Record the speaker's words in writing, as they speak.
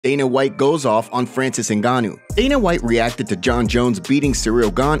Dana White goes off on Francis Ngannou. Dana White reacted to Jon Jones beating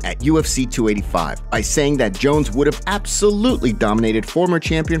Ciryl Gane at UFC 285 by saying that Jones would have absolutely dominated former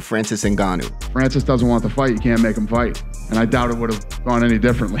champion Francis Ngannou. Francis doesn't want the fight, you can't make him fight. And I doubt it would have gone any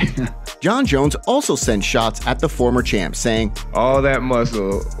differently. Jon Jones also sent shots at the former champ, saying, "All that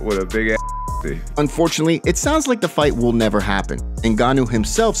muscle with a big ass." Unfortunately, it sounds like the fight will never happen. Ngannou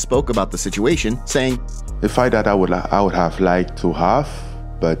himself spoke about the situation, saying, "A fight that I would have liked to have,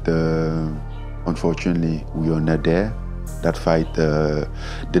 but unfortunately we are not there. That fight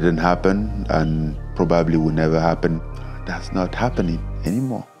didn't happen and probably will never happen. That's not happening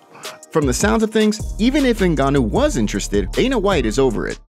anymore." From the sounds of things, even if Ngannou was interested, Dana White is over it.